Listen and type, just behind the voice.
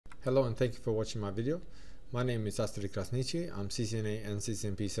Hello and thank you for watching my video. My name is Astrid Krasniqi. I'm CCNA and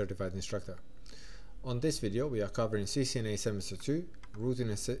CCNP certified instructor. On this video we are covering CCNA Semester 2 Routing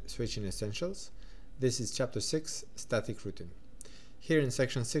and Switching Essentials. This is Chapter 6 Static Routing. Here in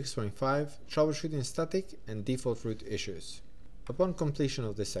Section 6.5 Troubleshooting Static and Default Route Issues. Upon completion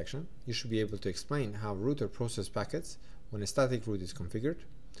of this section, you should be able to explain how router processes packets when a static route is configured,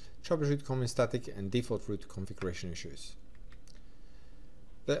 troubleshoot common static and default route configuration issues.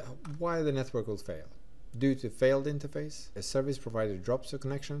 Why the network will fail. Due to failed interface, a service provider drops a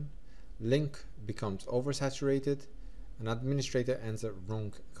connection, link becomes oversaturated, an administrator enters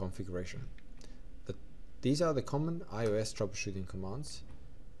wrong configuration. These are the common iOS troubleshooting commands.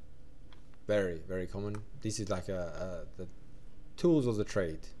 Very common. This is like the tools of the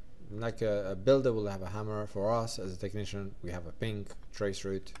trade. Like a builder will have a hammer. For us as a technician, we have a ping,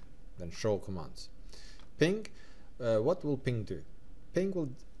 traceroute, then show commands. Ping, what will ping do? Ping will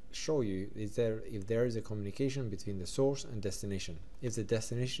show you if there is a communication between the source and destination, if the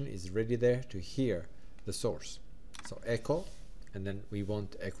destination is ready there to hear the source. So echo, and then we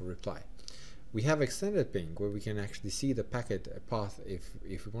want echo reply. We have extended ping where we can actually see the packet path. If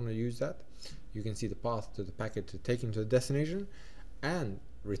we want to use that, you can see the path to the packet to take into the destination and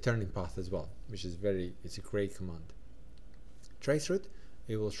returning path as well, which is it's a great command. Traceroute,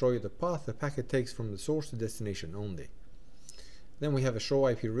 it will show you the path the packet takes from the source to destination only. Then we have a show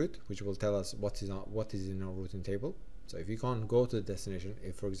IP route, which will tell us what is in our routing table. So if you can't go to the destination,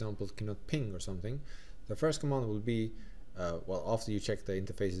 if for example cannot ping or something, the first command will be, well, after you check the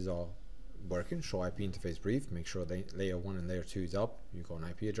interfaces are working, show IP interface brief, make sure the layer 1 and layer 2 is up, you go on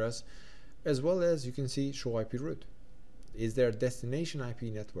IP address, as well as you can see show IP route. Is there a destination IP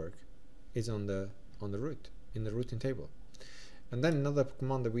network is on the route, in the routing table. And then another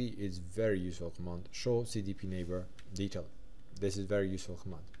command that is very useful command, show CDP neighbor detail. This is very useful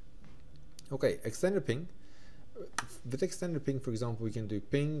command. Okay, extended ping. With extended ping, for example, we can do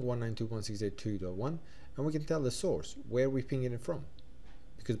ping 192.168.2.1 and we can tell the source where we're pinging it from.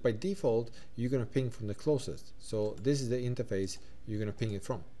 Because by default, you're going to ping from the closest. So this is the interface you're going to ping it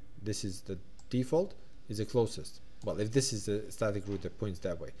from. This is the default, is the closest. Well, if this is the static route that points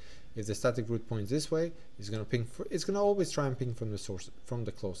that way. If the static route points this way, it's going to ping. It's going to always try and ping from the source, from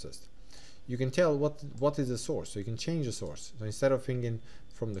the closest. You can tell what is the source, so you can change the source. So instead of pinging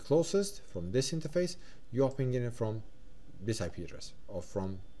from the closest, from this interface, you are pinging it from this IP address, or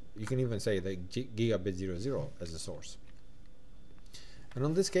from, you can even say the gigabit 00 as the source. And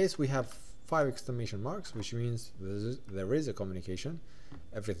on this case, we have 5 exclamation marks, which means there is a communication.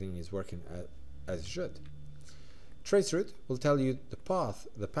 Everything is working as it should. Traceroute will tell you the path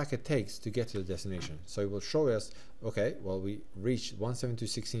the packet takes to get to the destination. So it will show us, okay, well, we reached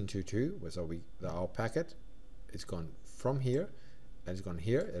 172.16.2.2, so our packet is gone from here, and it's gone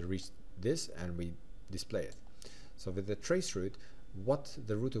here, it reached this, and we display it. So with the traceroute, what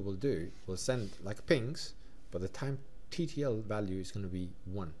the router will do, will send like pings, but the time TTL value is going to be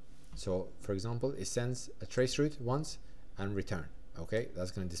 1. So for example, it sends a traceroute once and return. Okay, that's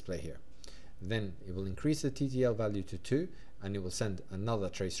going to display here. Then it will increase the TTL value to 2 and it will send another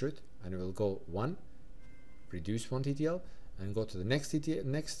traceroute and it will go 1, reduce 1 TTL and go to the next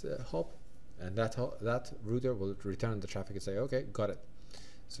hop, and that router will return the traffic and say, okay, got it.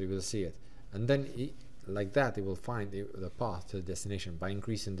 So you will see it, and then like that it will find the path to the destination by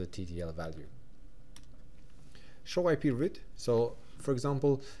increasing the TTL value. Show IP route. So for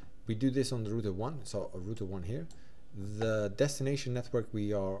example, we do this on the router 1, so a router 1 here. The destination network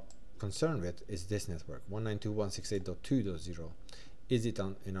we are concerned with is this network 192.168.2.0. Is it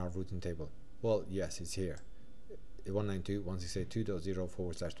in our routing table? Well, yes, it's here,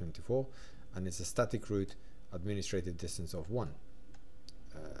 192.168.2.0/24, and it's a static route administrative distance of 1.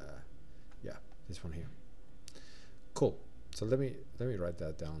 Yeah, this one here. Cool. So let me write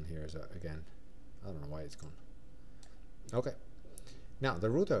that down here again. I don't know why it's gone. Okay. Now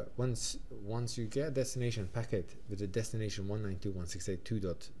the router, once you get a destination packet with the destination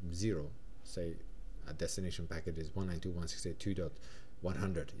 192.168.2.0, say a destination packet is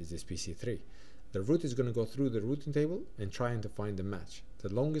 192.168.2.100 is this PC3, the route is going to go through the routing table and trying to find the match. The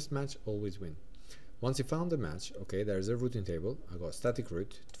longest match always win. Once you found the match, okay, there's a routing table. I got a static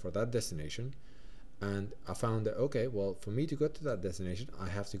route for that destination, and I found that, okay, well, for me to go to that destination, I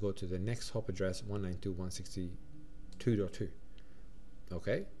have to go to the next hop address 192.162.2.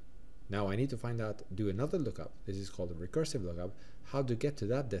 Okay, now I need to find out, do another lookup. This is called a recursive lookup, how to get to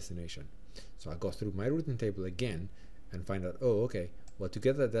that destination. So I go through my routing table again and find out, oh, okay, well, to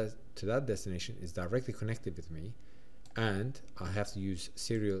get to that destination is directly connected with me, and I have to use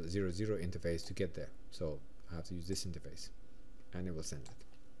serial 00 interface to get there. So I have to use this interface, and it will send it.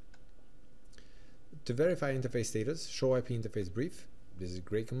 To verify interface status, show IP interface brief. This is a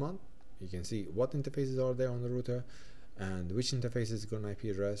great command. You can see what interfaces are there on the router and which interfaces got an IP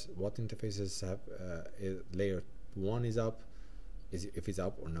address, what interfaces have layer 1 is up, if it's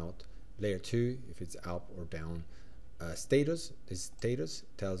up or not, layer 2 if it's up or down. Status, this status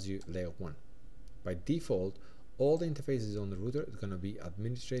tells you layer 1. By default, all the interfaces on the router is going to be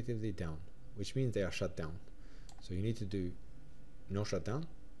administratively down, which means they are shut down. So you need to do no shutdown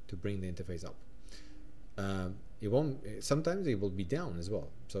to bring the interface up. Sometimes it will be down as well.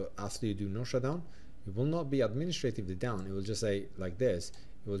 So after you do no shutdown, it will not be administratively down. It will just say like this.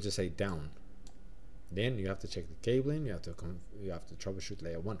 It will just say down. Then you have to check the cabling. You have to troubleshoot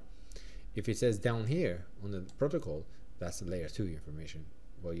layer 1. If it says down here on the protocol, that's the layer 2 information.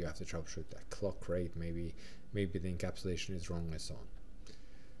 Well, you have to troubleshoot that clock rate. Maybe the encapsulation is wrong and so on.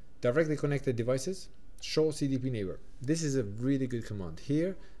 Directly connected devices. Show CDP neighbor. This is a really good command.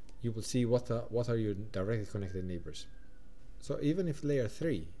 Here you will see what are your directly connected neighbors. So even if layer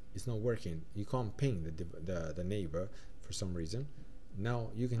 3 is not working, you can't ping the neighbor for some reason.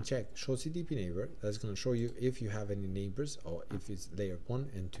 Now you can check show CDP neighbor. That's going to show you if you have any neighbors or if it's layer 1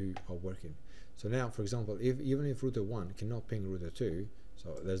 and 2 are working. So now, for example, even if router 1 cannot ping router 2,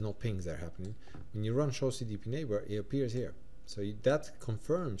 so there's no pings there happening, when you run show CDP neighbor, it appears here. So that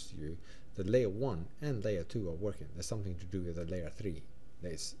confirms to you that layer 1 and layer 2 are working. There's something to do with the layer 3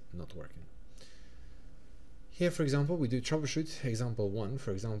 that is not working. Here, for example, we do troubleshoot example 1.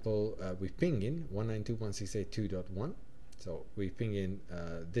 For example, we ping in 192.168.2.1. So we ping in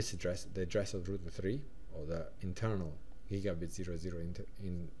this address, the address of router 3, or the internal gigabit 00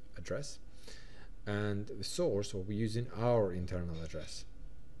 in address, and the source, or we're using our internal address.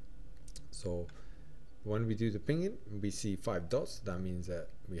 So when we do the pinging, we see 5 dots. That means that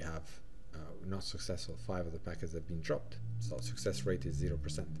we have not successful. 5 of the packets have been dropped. So success rate is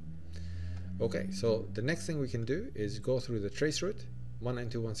 0%. Okay, so the next thing we can do is go through the trace route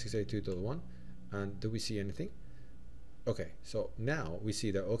 192.168.2.1, and do we see anything? Okay, so now we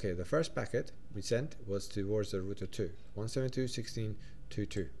see that okay, the first packet we sent was towards the router 2,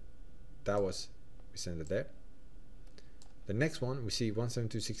 172.16.2.2. That was, we sent it there. The next one we see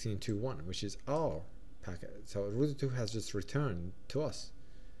 172.16.2.1, which is our packet. So router 2 has just returned to us,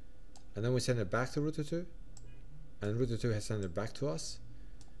 and then we send it back to router 2, and router 2 has sent it back to us,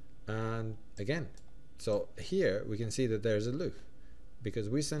 and again. So here we can see that there's a loop because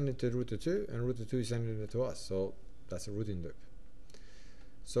we send it to router 2 and router 2 is sending it to us. So that's a routing loop.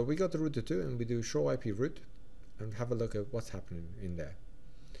 So we go to router 2 and we do show IP route and have a look at what's happening in there.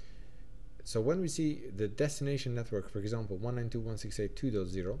 So when we see the destination network, for example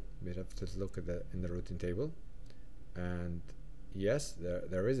 192.168.2.0, we have to look at that in the routing table, and yes,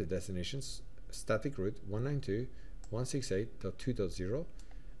 there is a destination static route 192.168.2.0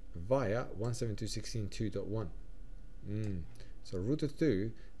 via 172.16.2.1. So router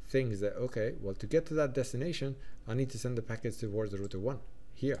 2 thinks that okay, well, to get to that destination I need to send the packets towards the router 1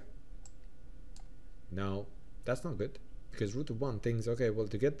 here. Now that's not good, because router 1 thinks okay, well,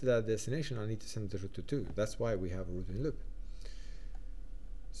 to get to that destination I need to send it to router 2. That's why we have a routing loop.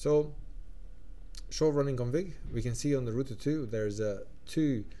 So show running config, we can see on the router 2 there's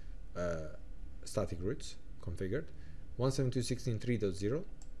two static routes configured, 172.16.3.0,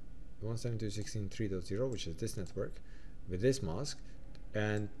 172.16.3.0, which is this network with this mask,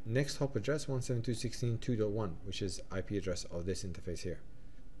 and next hop address 172.16.2.1, which is IP address of this interface here.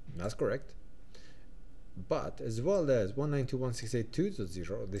 That's correct. But as well as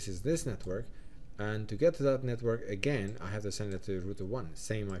 192.168.2.0, this is this network, and to get to that network again I have to send it to router 1,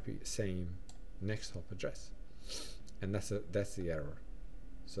 same IP, same next hop address, and that's the error.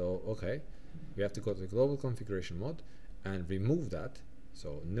 So okay, we have to go to the global configuration mode and remove that.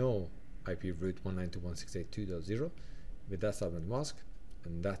 So no IP route 192.168.2.0 with that subnet mask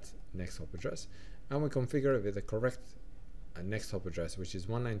and that next hop address, and we configure it with the correct next hop address, which is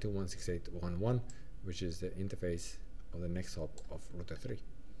 192.168.1.1, which is the interface of the next hop of router 3.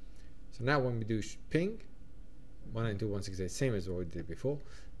 So now when we do ping 192.168, same as what we did before,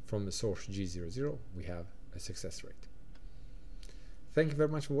 from the source G00, we have a success rate. Thank you very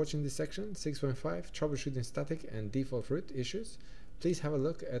much for watching this section 6.5 troubleshooting static and default route issues. Please have a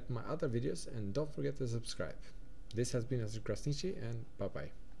look at my other videos and don't forget to subscribe. This has been Krasniqi, and bye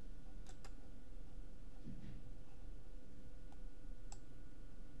bye.